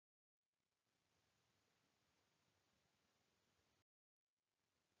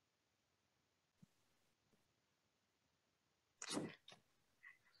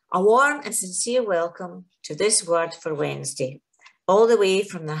A warm and sincere welcome to this Word for Wednesday, all the way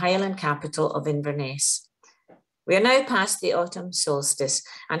from the Highland capital of Inverness. We are now past the autumn solstice,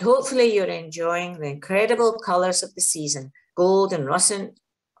 and hopefully you're enjoying the incredible colours of the season, gold and russet,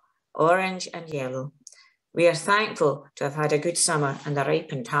 orange and yellow. We are thankful to have had a good summer and a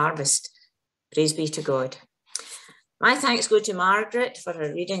ripened harvest. Praise be to God. My thanks go to Margaret for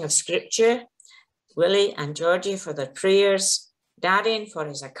her reading of Scripture, Willie and Georgie for their prayers, Darren for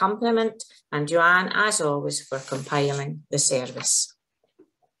his accompaniment, and Joanne, as always, for compiling the service.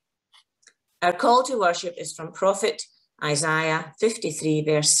 Our call to worship is from Prophet Isaiah 53,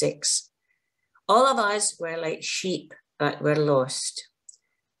 verse 6. All of us were like sheep that were lost,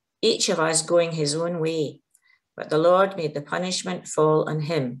 each of us going his own way, but the Lord made the punishment fall on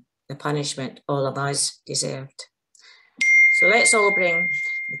him, the punishment all of us deserved. So let's all bring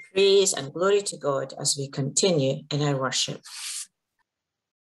praise and glory to God as we continue in our worship.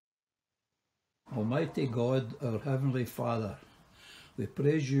 Almighty God, our Heavenly Father, we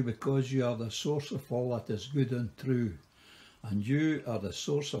praise you because you are the source of all that is good and true, and you are the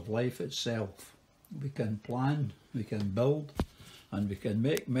source of life itself. We can plan, we can build, and we can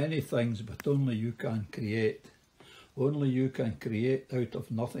make many things, but only you can create. Only you can create out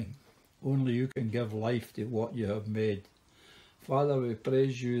of nothing. Only you can give life to what you have made. Father, we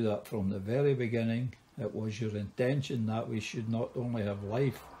praise you that from the very beginning it was your intention that we should not only have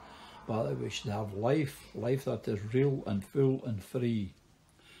life, but that we should have life that is real and full and free.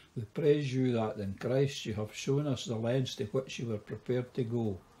 We praise you that in Christ you have shown us the lengths to which you were prepared to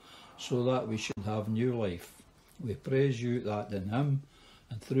go, so that we should have new life. We praise you that in him,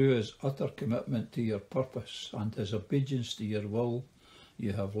 and through his utter commitment to your purpose and his obedience to your will,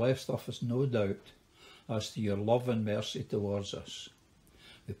 you have left us no doubt as to your love and mercy towards us.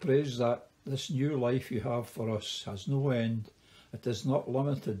 We praise that this new life you have for us has no end. It is not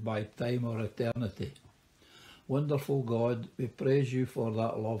limited by time or eternity. Wonderful God, we praise you for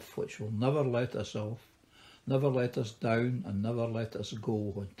that love which will never let us off, never let us down, and never let us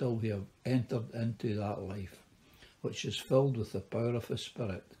go until we have entered into that life, which is filled with the power of the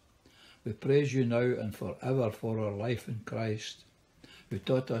Spirit. We praise you now and forever for our life in Christ, who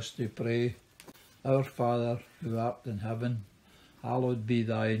taught us to pray, Our Father, who art in heaven, hallowed be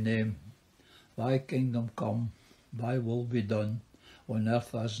thy name. Thy kingdom come, thy will be done, on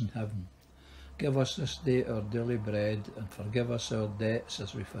earth as in heaven. Give us this day our daily bread, and forgive us our debts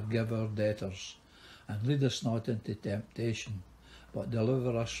as we forgive our debtors. And lead us not into temptation, but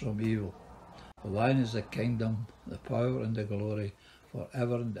deliver us from evil. For thine is the kingdom, the power and the glory, for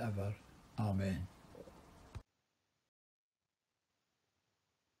ever and ever. Amen.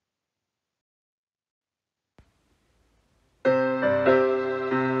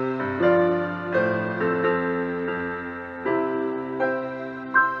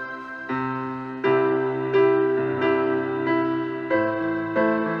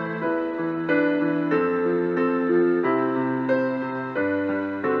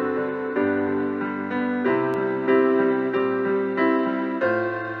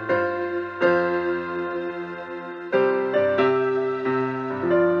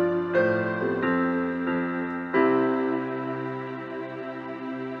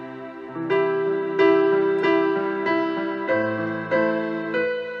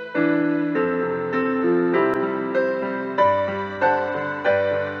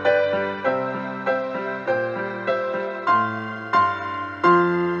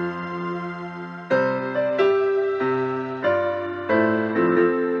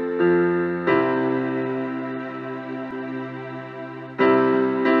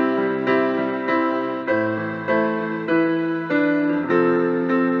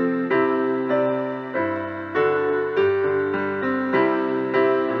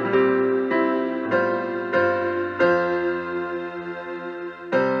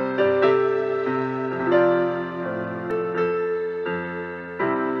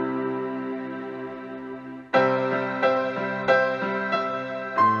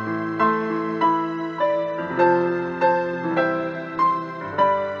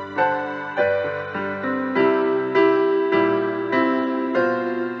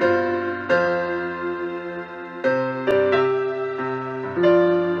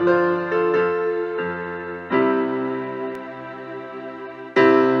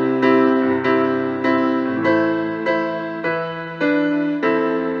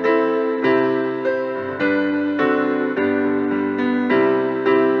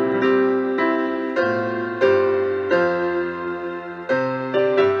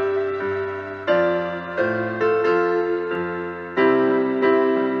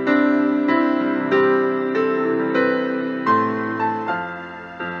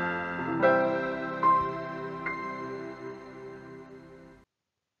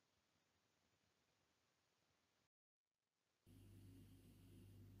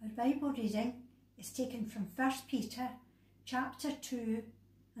 Bible reading is taken from 1 Peter chapter 2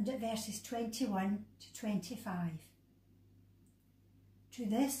 and at verses 21 to 25. To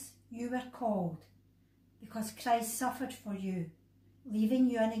this you were called, because Christ suffered for you, leaving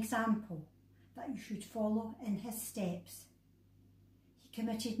you an example that you should follow in his steps. He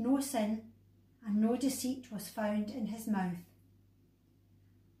committed no sin, and no deceit was found in his mouth.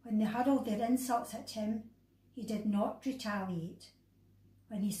 When they hurled their insults at him, he did not retaliate.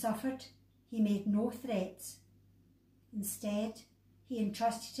 When he suffered, he made no threats. Instead, he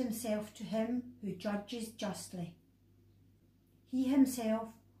entrusted himself to him who judges justly. He himself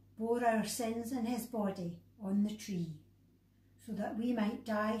bore our sins in his body on the tree, so that we might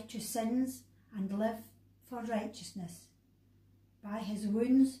die to sins and live for righteousness. By his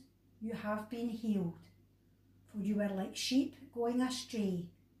wounds you have been healed, for you were like sheep going astray.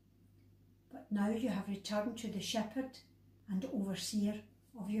 But now you have returned to the shepherd and overseer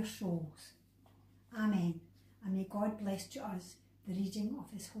of your souls. Amen. And may God bless to us the reading of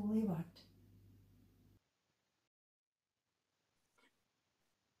his holy word.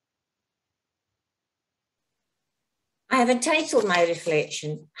 I have entitled my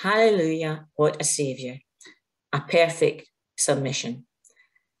reflection, Hallelujah, what a Saviour, a perfect submission.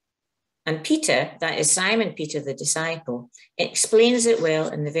 And Peter, that is Simon Peter the disciple, explains it well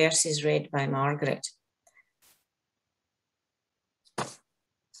in the verses read by Margaret.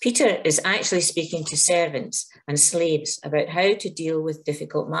 Peter is actually speaking to servants and slaves about how to deal with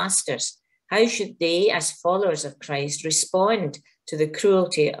difficult masters. How should they, as followers of Christ, respond to the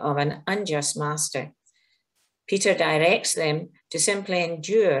cruelty of an unjust master? Peter directs them to simply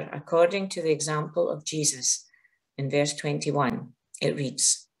endure according to the example of Jesus. In verse 21, it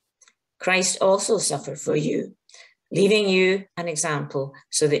reads, Christ also suffered for you, leaving you an example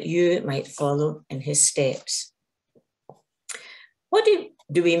so that you might follow in his steps. What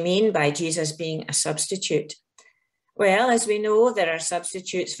do we mean by Jesus being a substitute? Well, as we know, there are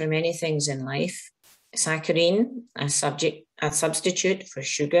substitutes for many things in life. Saccharine, a substitute for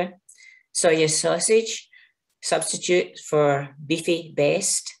sugar. Soya sausage, substitute for beefy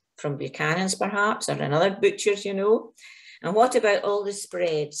best from Buchanan's perhaps, or another butcher's, you know. And what about all the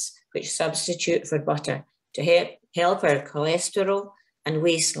spreads which substitute for butter to help our cholesterol and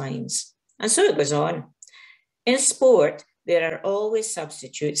waistlines? And so it goes on. In sport, there are always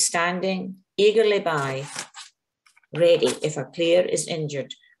substitutes standing eagerly by, ready if a player is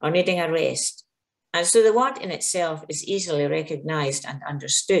injured or needing a rest. And so the word in itself is easily recognised and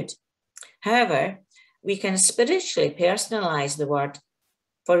understood. However, we can spiritually personalise the word,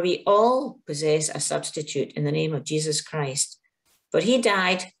 for we all possess a substitute in the name of Jesus Christ. For he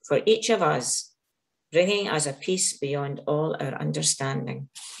died for each of us, bringing us a peace beyond all our understanding.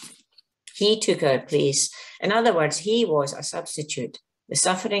 He took our place. In other words, he was a substitute, the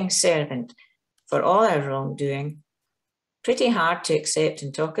suffering servant for all our wrongdoing. Pretty hard to accept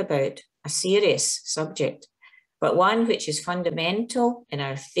and talk about, a serious subject, but one which is fundamental in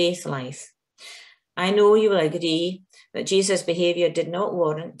our faith life. I know you will agree that Jesus' behaviour did not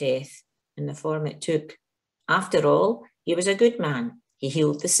warrant death in the form it took. After all, he was a good man. He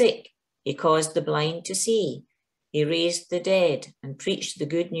healed the sick. He caused the blind to see. He raised the dead and preached the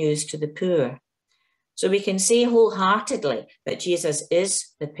good news to the poor. So we can say wholeheartedly that Jesus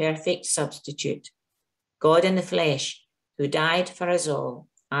is the perfect substitute, God in the flesh, who died for us all,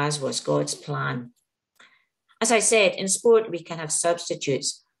 as was God's plan. As I said, in sport we can have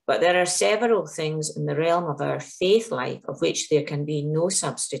substitutes, but there are several things in the realm of our faith life of which there can be no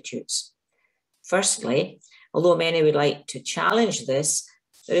substitutes. Firstly, although many would like to challenge this,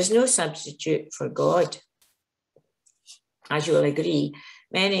 there is no substitute for God. As you will agree,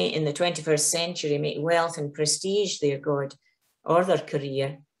 many in the 21st century make wealth and prestige their God, or their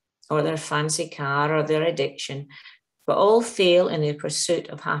career, or their fancy car, or their addiction, but all fail in their pursuit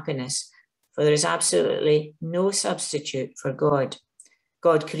of happiness, for there is absolutely no substitute for God.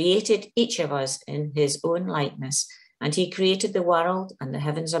 God created each of us in his own likeness, and he created the world and the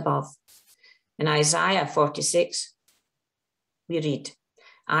heavens above. In Isaiah 46, we read,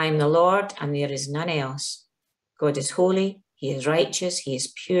 I am the Lord, and there is none else. God is holy, he is righteous, he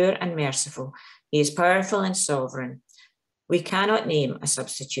is pure and merciful, he is powerful and sovereign. We cannot name a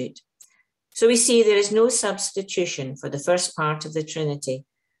substitute. So we see there is no substitution for the first part of the Trinity,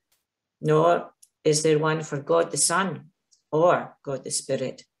 nor is there one for God the Son or God the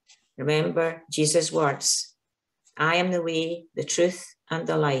Spirit. Remember Jesus' words, I am the way, the truth, and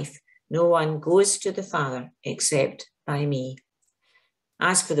the life. No one goes to the Father except by me.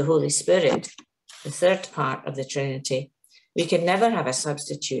 As for the Holy Spirit, the third part of the Trinity, we can never have a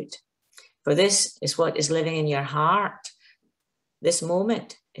substitute, for this is what is living in your heart this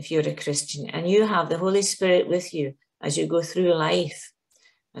moment if you're a Christian and you have the Holy Spirit with you as you go through life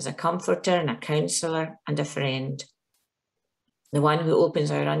as a comforter and a counsellor and a friend, the one who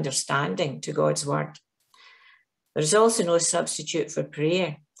opens our understanding to God's word. There is also no substitute for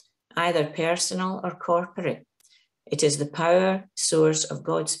prayer, either personal or corporate. It is the power source of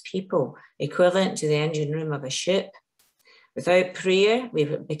God's people, equivalent to the engine room of a ship. Without prayer, we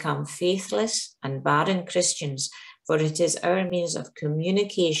become faithless and barren Christians, for it is our means of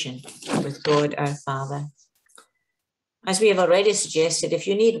communication with God our Father. As we have already suggested, if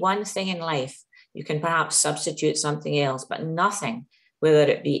you need one thing in life, you can perhaps substitute something else, but nothing, whether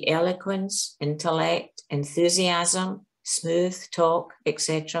it be eloquence, intellect, enthusiasm, smooth talk,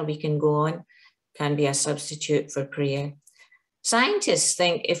 etc., we can go on, can be a substitute for prayer. Scientists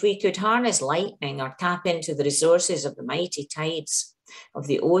think if we could harness lightning or tap into the resources of the mighty tides of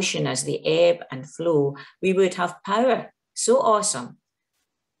the ocean as they ebb and flow, we would have power so awesome.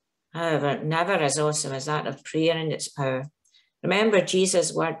 However, never as awesome as that of prayer and its power. Remember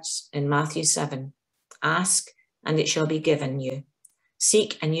Jesus' words in Matthew 7, "Ask and it shall be given you.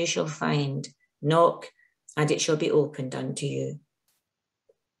 Seek and you shall find. Knock and it shall be opened unto you.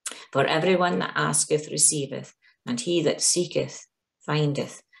 For everyone that asketh receiveth, and he that seeketh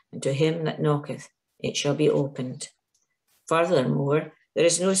findeth, and to him that knocketh it shall be opened." Furthermore, there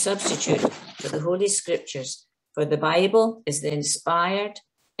is no substitute for the Holy Scriptures, for the Bible is the inspired,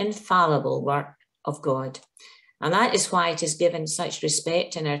 infallible work of God. And that is why it is given such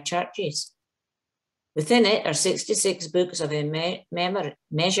respect in our churches. Within it are 66 books of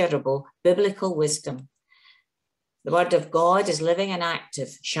immeasurable biblical wisdom. The word of God is living and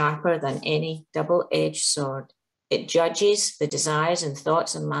active, sharper than any double-edged sword. It judges the desires and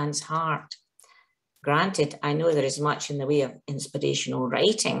thoughts of man's heart. Granted, I know there is much in the way of inspirational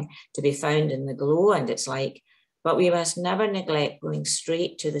writing to be found in the Glow and its like, but we must never neglect going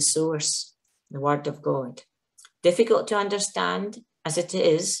straight to the source, the Word of God. Difficult to understand as it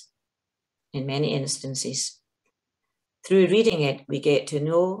is in many instances. Through reading it, we get to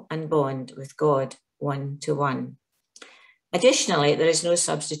know and bond with God one-to-one. Additionally, there is no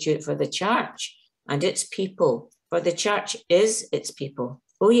substitute for the church and its people, for the church is its people.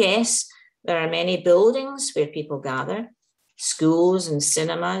 Oh yes, there are many buildings where people gather, schools and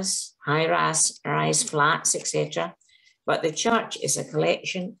cinemas, high-rise flats, etc. But the church is a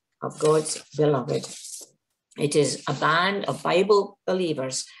collection of God's beloved. It is a band of Bible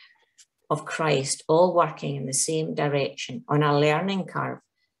believers of Christ, all working in the same direction on a learning curve,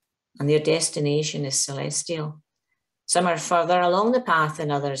 and their destination is celestial. Some are further along the path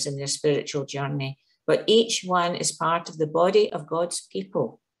than others in their spiritual journey, but each one is part of the body of God's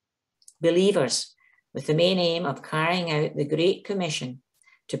people, believers, with the main aim of carrying out the Great Commission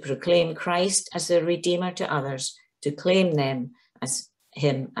to proclaim Christ as the Redeemer to others, to claim them as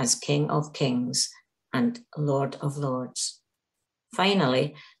him as King of Kings and Lord of Lords.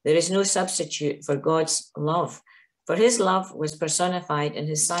 Finally, there is no substitute for God's love, for his love was personified in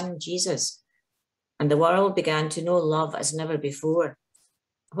his Son, Jesus, and the world began to know love as never before.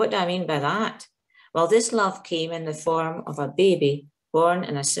 What do I mean by that? Well, this love came in the form of a baby born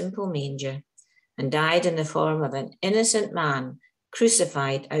in a simple manger and died in the form of an innocent man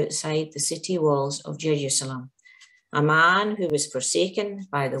crucified outside the city walls of Jerusalem, a man who was forsaken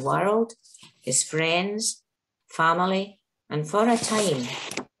by the world, his friends, family, and for a time,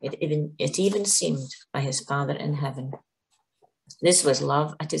 it even seemed by his Father in heaven. This was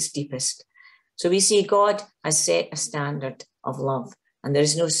love at its deepest. So we see God has set a standard of love, and there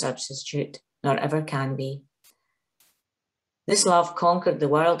is no substitute, nor ever can be. This love conquered the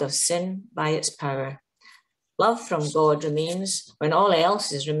world of sin by its power. Love from God remains when all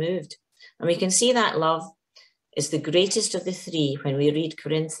else is removed. And we can see that love is the greatest of the three when we read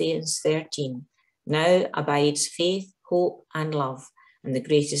Corinthians 13. Now abides faith, hope, and love, and the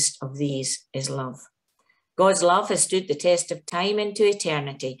greatest of these is love. God's love has stood the test of time into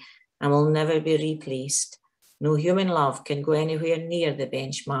eternity and will never be replaced. No human love can go anywhere near the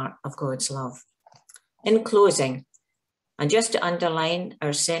benchmark of God's love. In closing, and just to underline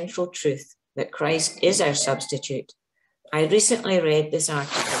our central truth that Christ is our substitute, I recently read this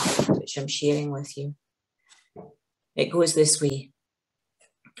article, which I'm sharing with you. It goes this way.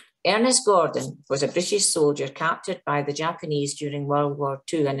 Ernest Gordon was a British soldier captured by the Japanese during World War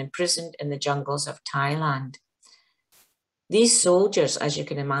II and imprisoned in the jungles of Thailand. These soldiers, as you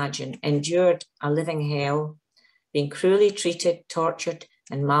can imagine, endured a living hell, being cruelly treated, tortured,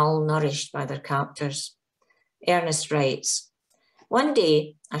 and malnourished by their captors. Ernest writes, "One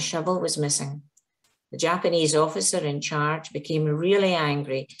day, a shovel was missing. The Japanese officer in charge became really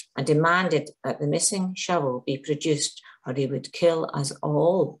angry and demanded that the missing shovel be produced or he would kill us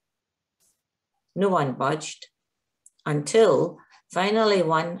all. No one budged until finally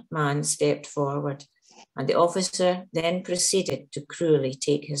one man stepped forward, and the officer then proceeded to cruelly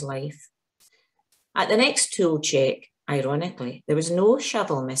take his life. At the next tool check, ironically, there was no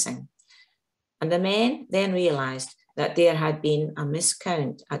shovel missing, and the men then realised that there had been a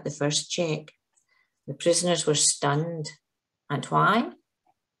miscount at the first check. The prisoners were stunned. And why?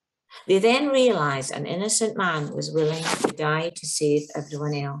 They then realised an innocent man was willing to die to save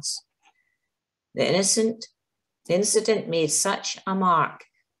everyone else. The incident made such a mark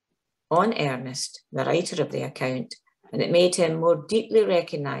on Ernest, the writer of the account, and it made him more deeply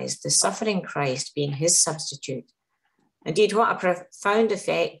recognise the suffering Christ being his substitute. Indeed, what a profound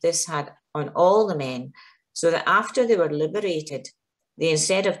effect this had on all the men, so that after they were liberated, they,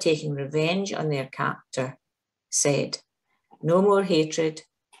 instead of taking revenge on their captor, said, "No more hatred,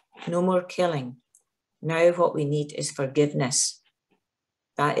 no more killing. Now what we need is forgiveness."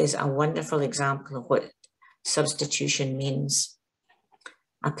 That is a wonderful example of what substitution means.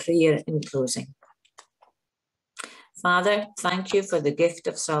 A prayer in closing. Father, thank you for the gift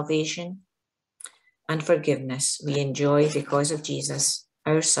of salvation and forgiveness we enjoy because of Jesus,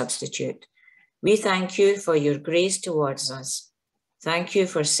 our substitute. We thank you for your grace towards us. Thank you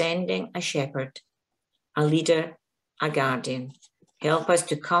for sending a shepherd, a leader, a guardian. Help us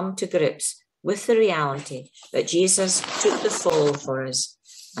to come to grips with the reality that Jesus took the fall for us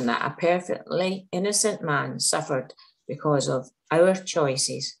and that a perfectly innocent man suffered because of our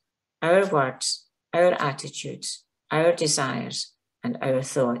choices, our words, our attitudes, our desires, and our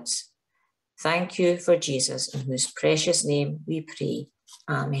thoughts. Thank you for Jesus, in whose precious name we pray.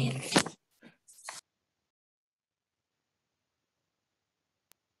 Amen.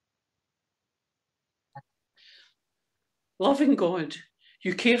 Loving God,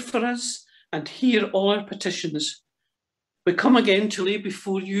 you care for us and hear all our petitions. We come again to lay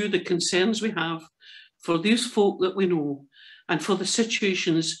before you the concerns we have for these folk that we know and for the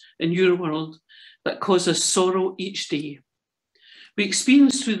situations in your world that cause us sorrow each day. We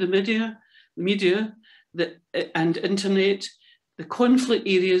experience through the media and internet the conflict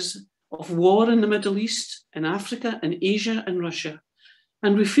areas of war in the Middle East, in Africa, in Asia and Russia.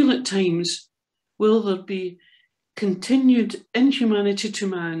 And we feel at times, will there be continued inhumanity to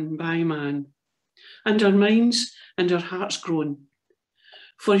man by man, and our minds and our hearts groan?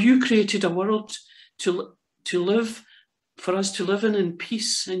 For you created a world to live, for us to live in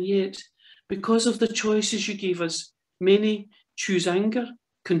peace, and yet, because of the choices you gave us, many choose anger,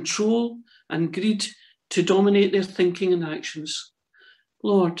 control, and greed to dominate their thinking and actions.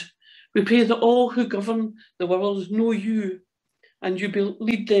 Lord, we pray that all who govern the world know you, and you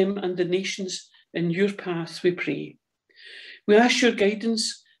lead them and the nations in your path, we pray. We ask your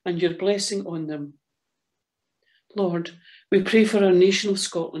guidance and your blessing on them. Lord, we pray for our nation of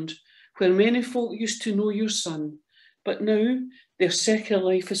Scotland, where many folk used to know your Son, but now their secular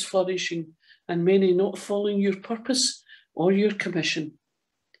life is flourishing, and many not following your purpose or your commission.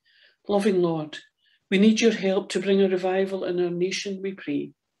 Loving Lord, we need your help to bring a revival in our nation, we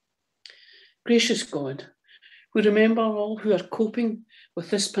pray. Gracious God, we remember all who are coping with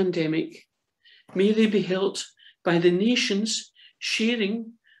this pandemic. May they be helped by the nations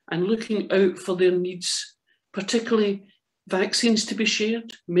sharing and looking out for their needs, particularly vaccines to be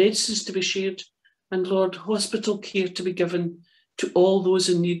shared, medicines to be shared, and Lord, hospital care to be given to all those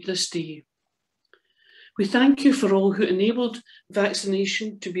in need this day. We thank you for all who enabled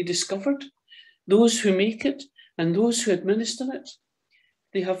vaccination to be discovered, those who make it and those who administer it.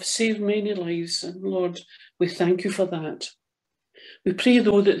 They have saved many lives, and Lord, we thank you for that. We pray,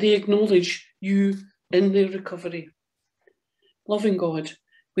 though, that they acknowledge you in their recovery. Loving God,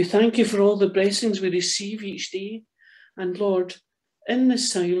 we thank you for all the blessings we receive each day, and Lord, in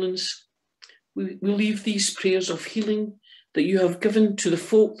this silence, we leave these prayers of healing that you have given to the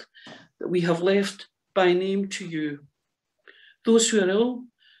folk that we have left by name to you. Those who are ill,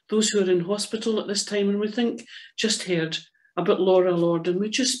 those who are in hospital at this time, and we think, just heard about Laura, Lord, and we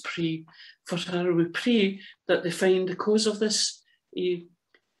just pray for her. We pray that they find the cause of this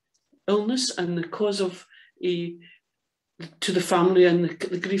illness and the cause of to the family and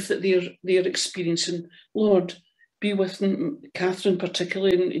the grief that they're experiencing. Lord, be with Catherine,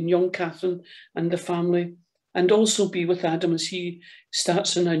 particularly in young Catherine and the family, and also be with Adam as he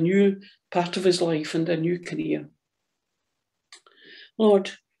starts in a new part of his life and a new career.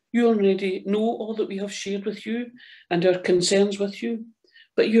 Lord, you already know all that we have shared with you and our concerns with you,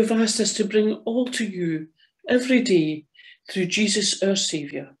 but you have asked us to bring all to you every day through Jesus, our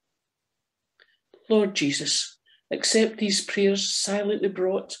Saviour. Lord Jesus, accept these prayers silently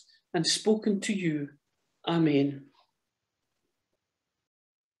brought and spoken to you. Amen.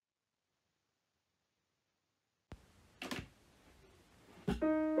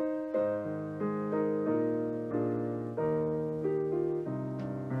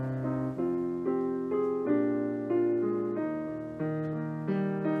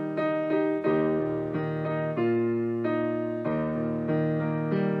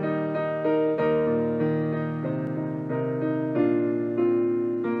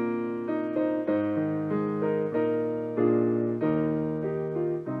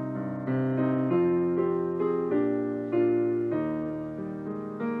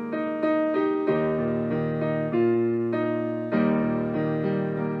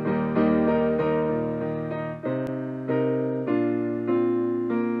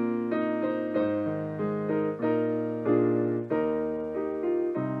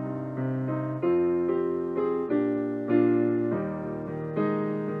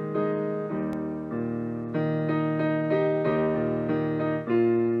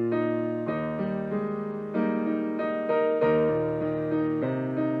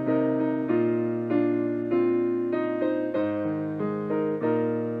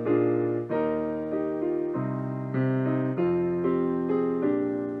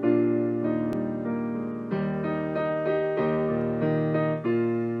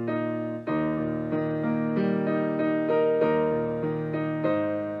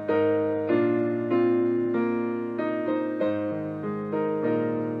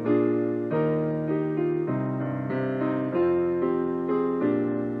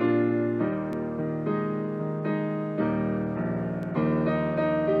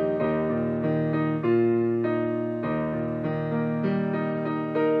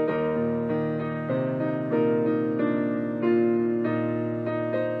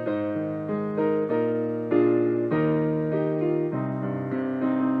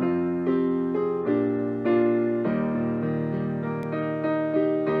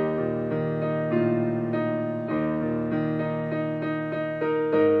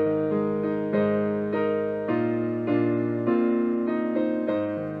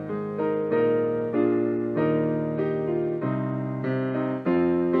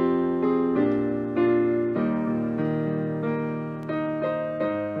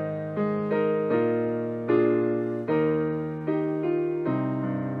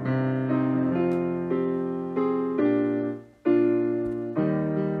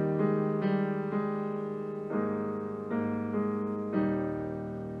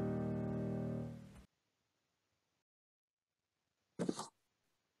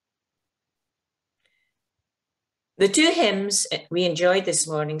 The two hymns we enjoyed this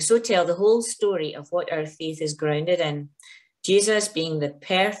morning so tell the whole story of what our faith is grounded in, Jesus being the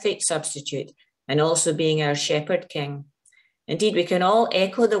perfect substitute and also being our shepherd king. Indeed, we can all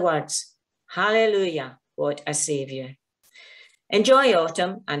echo the words, hallelujah, what a saviour. Enjoy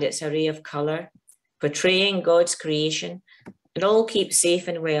autumn and its array of colour, portraying God's creation, and all keep safe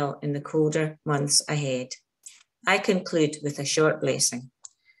and well in the colder months ahead. I conclude with a short blessing.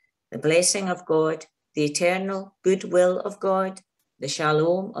 The blessing of God, the eternal goodwill of God, the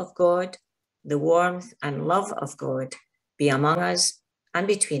shalom of God, the warmth and love of God be among us and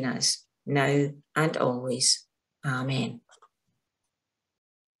between us, now and always. Amen.